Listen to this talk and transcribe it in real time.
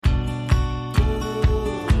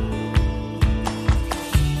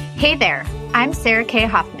Hey there, I'm Sarah K.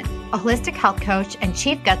 Hoffman, a holistic health coach and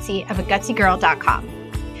chief gutsy of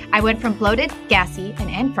agutsygirl.com. I went from bloated, gassy,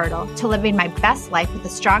 and infertile to living my best life with a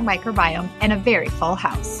strong microbiome and a very full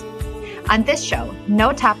house. On this show,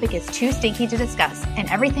 no topic is too stinky to discuss, and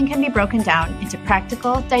everything can be broken down into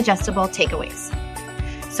practical, digestible takeaways.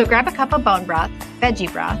 So grab a cup of bone broth,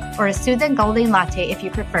 veggie broth, or a soothing golden latte if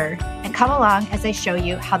you prefer, and come along as I show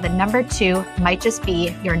you how the number 2 might just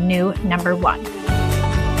be your new number 1.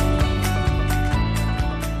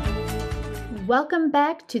 Welcome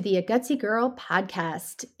back to the A Gutsy Girl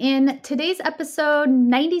podcast. In today's episode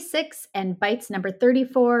 96 and bites number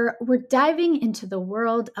 34, we're diving into the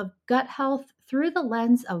world of gut health through the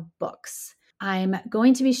lens of books. I'm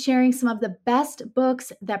going to be sharing some of the best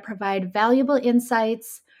books that provide valuable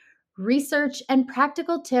insights, research, and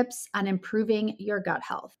practical tips on improving your gut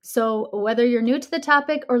health. So whether you're new to the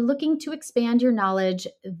topic or looking to expand your knowledge,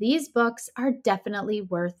 these books are definitely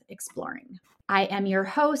worth exploring. I am your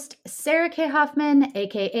host, Sarah K. Hoffman,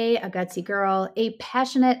 aka A Gutsy Girl, a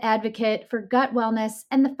passionate advocate for gut wellness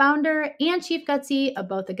and the founder and chief gutsy of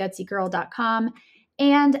both thegutsygirl.com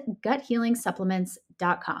and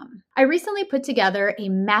guthealingsupplements.com. I recently put together a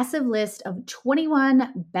massive list of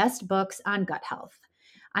 21 best books on gut health.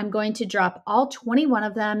 I'm going to drop all 21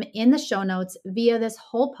 of them in the show notes via this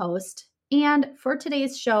whole post, and for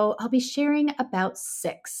today's show, I'll be sharing about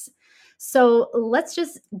 6. So let's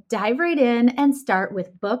just dive right in and start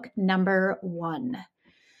with book number 1.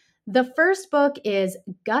 The first book is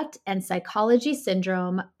Gut and Psychology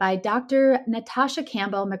Syndrome by Dr. Natasha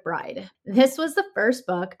Campbell McBride. This was the first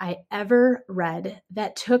book I ever read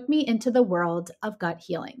that took me into the world of gut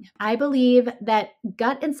healing. I believe that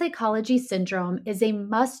Gut and Psychology Syndrome is a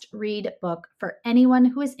must-read book for anyone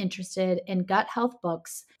who is interested in gut health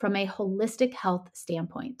books from a holistic health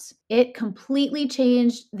standpoint. It completely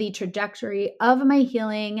changed the trajectory of my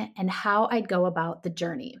healing and how I'd go about the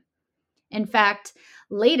journey. In fact,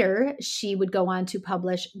 later, she would go on to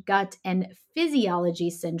publish Gut and Physiology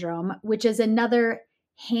Syndrome, which is another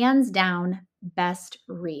hands down best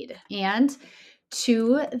read. And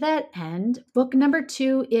to that end, book number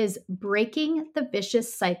 2 is Breaking the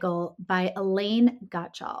Vicious Cycle by Elaine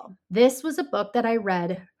Gottschall. This was a book that I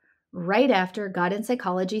read right after Gut and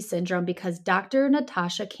Psychology Syndrome because Dr.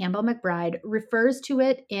 Natasha Campbell McBride refers to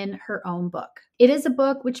it in her own book. It is a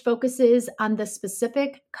book which focuses on the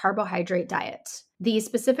specific carbohydrate diet. The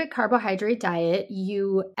specific carbohydrate diet,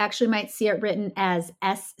 you actually might see it written as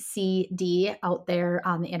SCD out there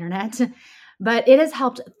on the internet, but it has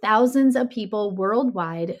helped thousands of people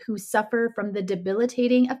worldwide who suffer from the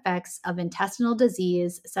debilitating effects of intestinal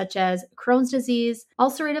disease such as Crohn's disease,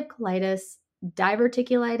 ulcerative colitis,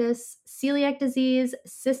 diverticulitis, celiac disease,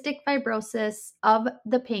 cystic fibrosis of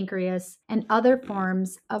the pancreas, and other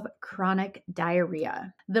forms of chronic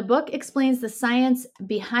diarrhea. The book explains the science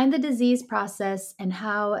behind the disease process and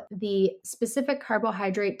how the specific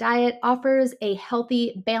carbohydrate diet offers a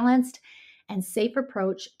healthy, balanced, and safe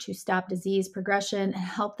approach to stop disease progression and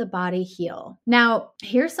help the body heal. Now,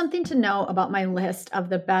 here's something to know about my list of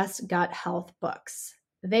the best gut health books.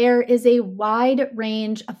 There is a wide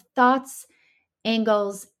range of thoughts,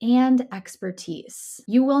 angles, and expertise.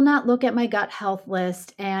 You will not look at my gut health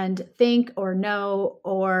list and think or know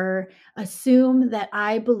or assume that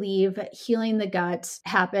I believe healing the gut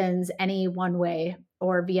happens any one way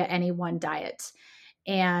or via any one diet.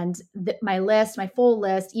 And my full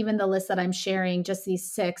list, even the list that I'm sharing, just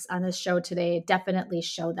these 6 on this show today, definitely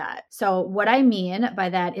show that. So what I mean by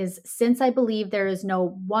that is, since I believe there is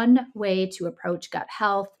no one way to approach gut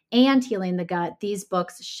health and healing the gut, these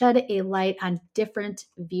books shed a light on different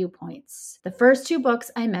viewpoints. The first 2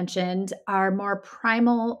 books I mentioned are more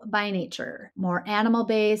primal by nature, more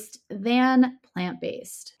animal-based than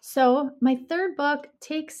plant-based. So my third book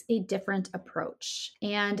takes a different approach.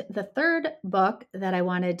 And the third book that I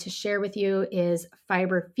wanted to share with you is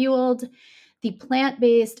Fiber Fueled, the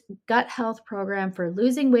plant-based gut health program for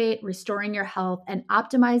losing weight, restoring your health, and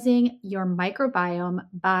optimizing your microbiome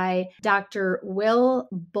by Dr. Will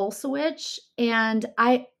Bulsiewicz. And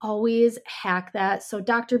I always hack that. So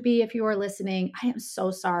Dr. B, if you are listening, I am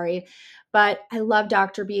so sorry. But I love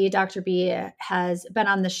Dr. B. Dr. B has been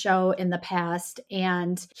on the show in the past,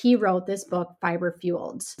 and he wrote this book, Fiber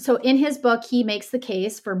Fueled. So in his book, he makes the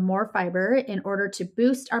case for more fiber in order to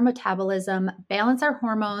boost our metabolism, balance our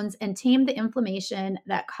hormones, and tame the inflammation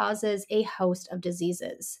that causes a host of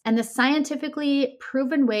diseases. And the scientifically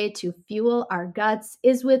proven way to fuel our guts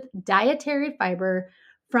is with dietary fiber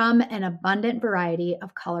from an abundant variety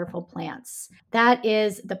of colorful plants. That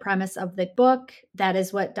is the premise of the book. That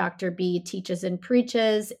is what Dr. B teaches and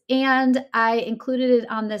preaches. And I included it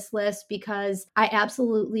on this list because I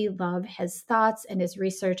absolutely love his thoughts and his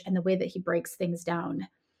research and the way that he breaks things down.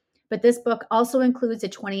 But this book also includes a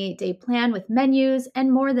 28-day plan with menus and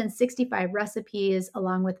more than 65 recipes,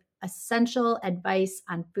 along with essential advice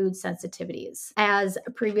on food sensitivities. As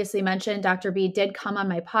previously mentioned, Dr. B did come on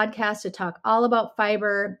my podcast to talk all about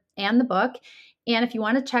fiber and the book. And if you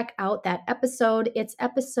want to check out that episode, it's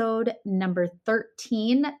episode number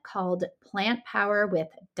 13 called Plant Power with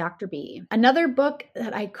Dr. B. Another book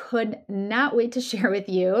that I could not wait to share with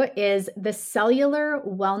you is The Cellular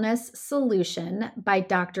Wellness Solution by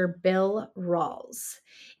Dr. Bill Rawls.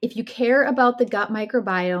 If you care about the gut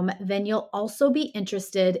microbiome, then you'll also be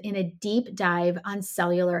interested in a deep dive on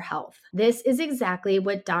cellular health. This is exactly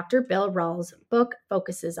what Dr. Bill Rawls' book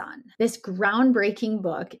focuses on. This groundbreaking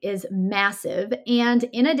book is massive, and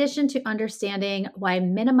in addition to understanding why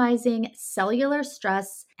minimizing cellular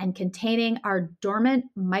stress and containing our dormant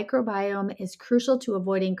microbiome is crucial to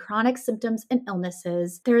avoiding chronic symptoms and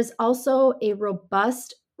illnesses, there is also a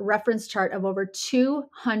robust reference chart of over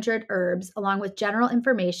 200 herbs, along with general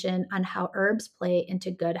information on how herbs play into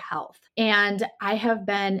good health. And I have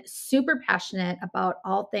been super passionate about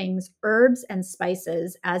all things herbs and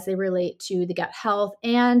spices as they relate to the gut health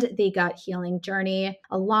and the gut healing journey.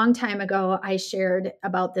 A long time ago, I shared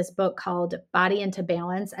about this book called Body into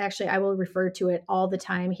Balance. Actually, I will refer to it all the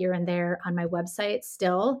time here and there on my website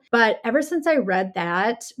still. But ever since I read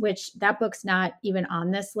that, which that book's not even on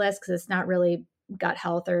this list because it's not really gut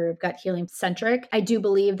health or gut healing centric, I do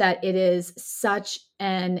believe that it is such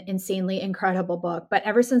an insanely incredible book. But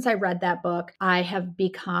ever since I read that book, I have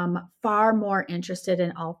become far more interested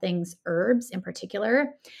in all things herbs in particular.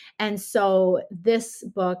 And so this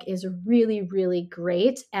book is really, really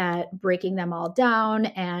great at breaking them all down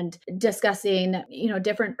and discussing,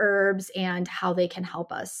 different herbs and how they can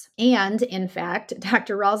help us. And in fact,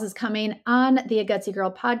 Dr. Rawls is coming on the A Gutsy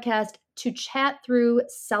Girl podcast to chat through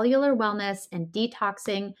cellular wellness and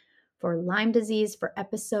detoxing for Lyme disease for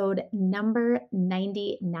episode number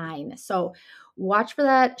 99. So watch for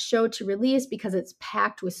that show to release because it's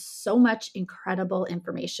packed with so much incredible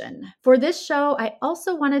information. For this show, I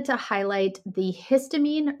also wanted to highlight the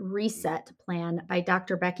Histamine Reset Plan by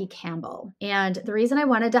Dr. Becky Campbell. And the reason I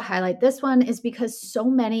wanted to highlight this one is because so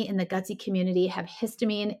many in the Gutsy community have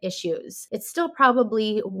histamine issues. It's still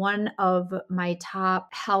probably one of my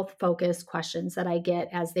top health focused questions that I get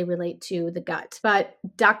as they relate to the gut. But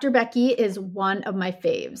Dr. Becky is one of my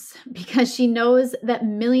faves because she knows that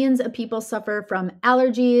millions of people suffer from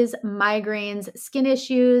allergies, migraines, skin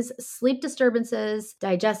issues, sleep disturbances,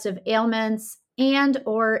 digestive ailments, and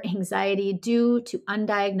or anxiety due to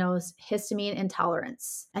undiagnosed histamine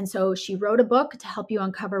intolerance. And so she wrote a book to help you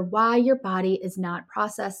uncover why your body is not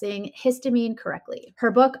processing histamine correctly. Her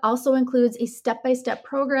book also includes a step-by-step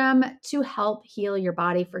program to help heal your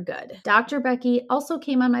body for good. Dr. Becky also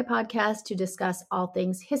came on my podcast to discuss all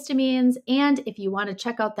things histamines, and if you want to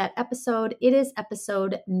check out that episode, it is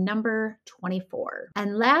episode number 24.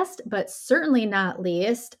 And last but certainly not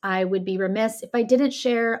least, I would be remiss if I didn't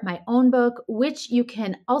share my own book, which you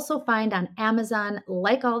can also find on Amazon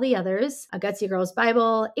like all the others, A Gutsy Girl's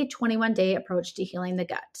Bible, a 21-day approach to healing the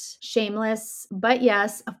gut. Shameless, but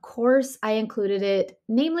yes, of course I included it,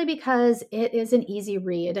 namely because it is an easy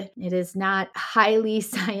read. It is not highly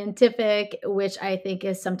scientific, which I think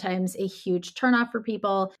is sometimes a huge turnoff for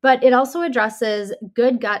people, but it also addresses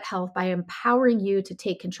good gut health by empowering you to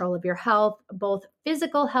take control of your health, both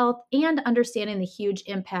physical health and understanding the huge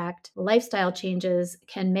impact lifestyle changes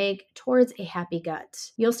can make towards a happy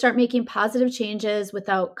gut. You'll start making positive changes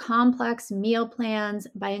without complex meal plans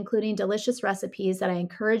by including delicious recipes that I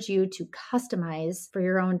encourage you to customize for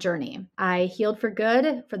your own journey. I healed for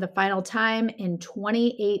good for the final time in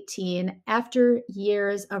 2018 after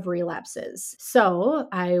years of relapses. So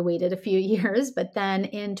I waited a few years, but then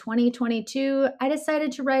in 2022, I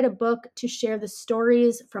decided to write a book to share the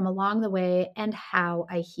stories from along the way and how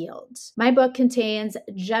I healed. My book contains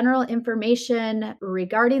general information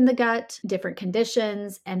regarding the gut, different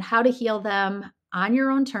conditions, and how to heal them on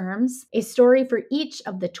your own terms, a story for each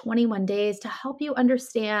of the 21 days to help you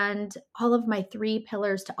understand all of my 3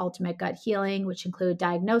 pillars to ultimate gut healing, which include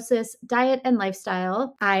diagnosis, diet, and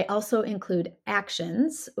lifestyle. I also include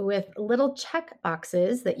actions with little check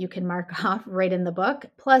boxes that you can mark off right in the book,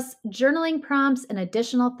 plus journaling prompts and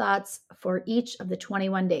additional thoughts for each of the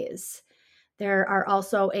 21 days. There are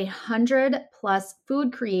also 100+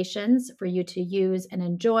 food creations for you to use and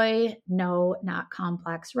enjoy. No, not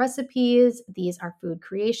complex recipes. These are food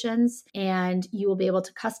creations, and you will be able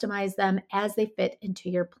to customize them as they fit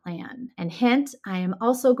into your plan. And hint, I am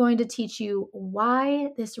also going to teach you why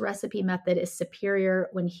this recipe method is superior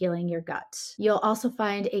when healing your gut. You'll also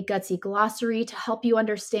find a Gutsy glossary to help you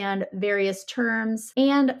understand various terms.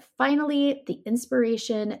 And finally, the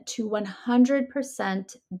inspiration to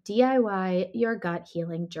 100% DIY your gut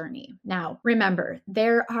healing journey. Now, remember,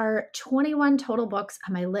 there are 21 total books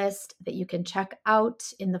on my list that you can check out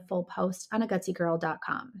in the full post on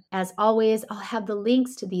agutsygirl.com. As always, I'll have the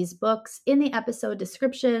links to these books in the episode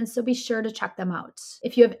description, so be sure to check them out.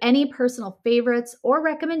 If you have any personal favorites or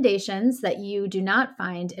recommendations that you do not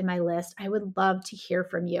find in my list, I would love to hear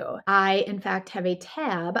from you. I, in fact, have a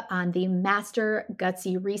tab on the Master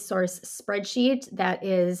Gutsy Resource Spreadsheet. That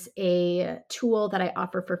is a tool that I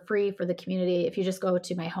offer for free for the community. If you just go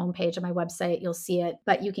to my homepage on my website, you'll see it,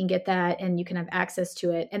 but you can get that and you can have access to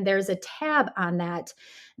it. And there's a tab on that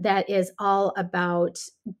that is all about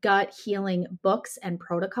gut healing books and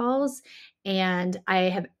protocols. And I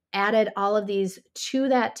have added all of these to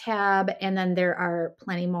that tab, and then there are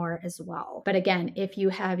plenty more as well. But again, if you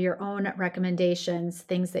have your own recommendations,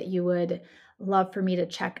 things that you would love for me to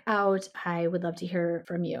check out, I would love to hear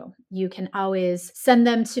from you. You can always send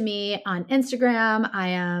them to me on Instagram. I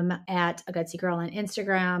am at A Gutsy Girl on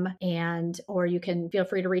Instagram, or you can feel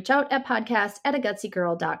free to reach out at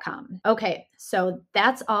podcast@agutsygirl.com. Okay, so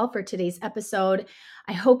that's all for today's episode.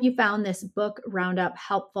 I hope you found this book roundup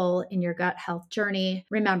helpful in your gut health journey.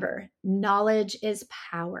 Remember, knowledge is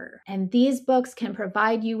power, and these books can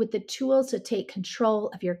provide you with the tools to take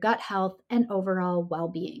control of your gut health and overall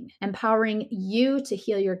well-being. Empowering you to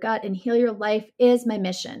heal your gut and heal your life is my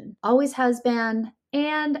mission. Always has been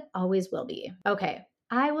and always will be. Okay,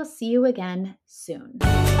 I will see you again soon.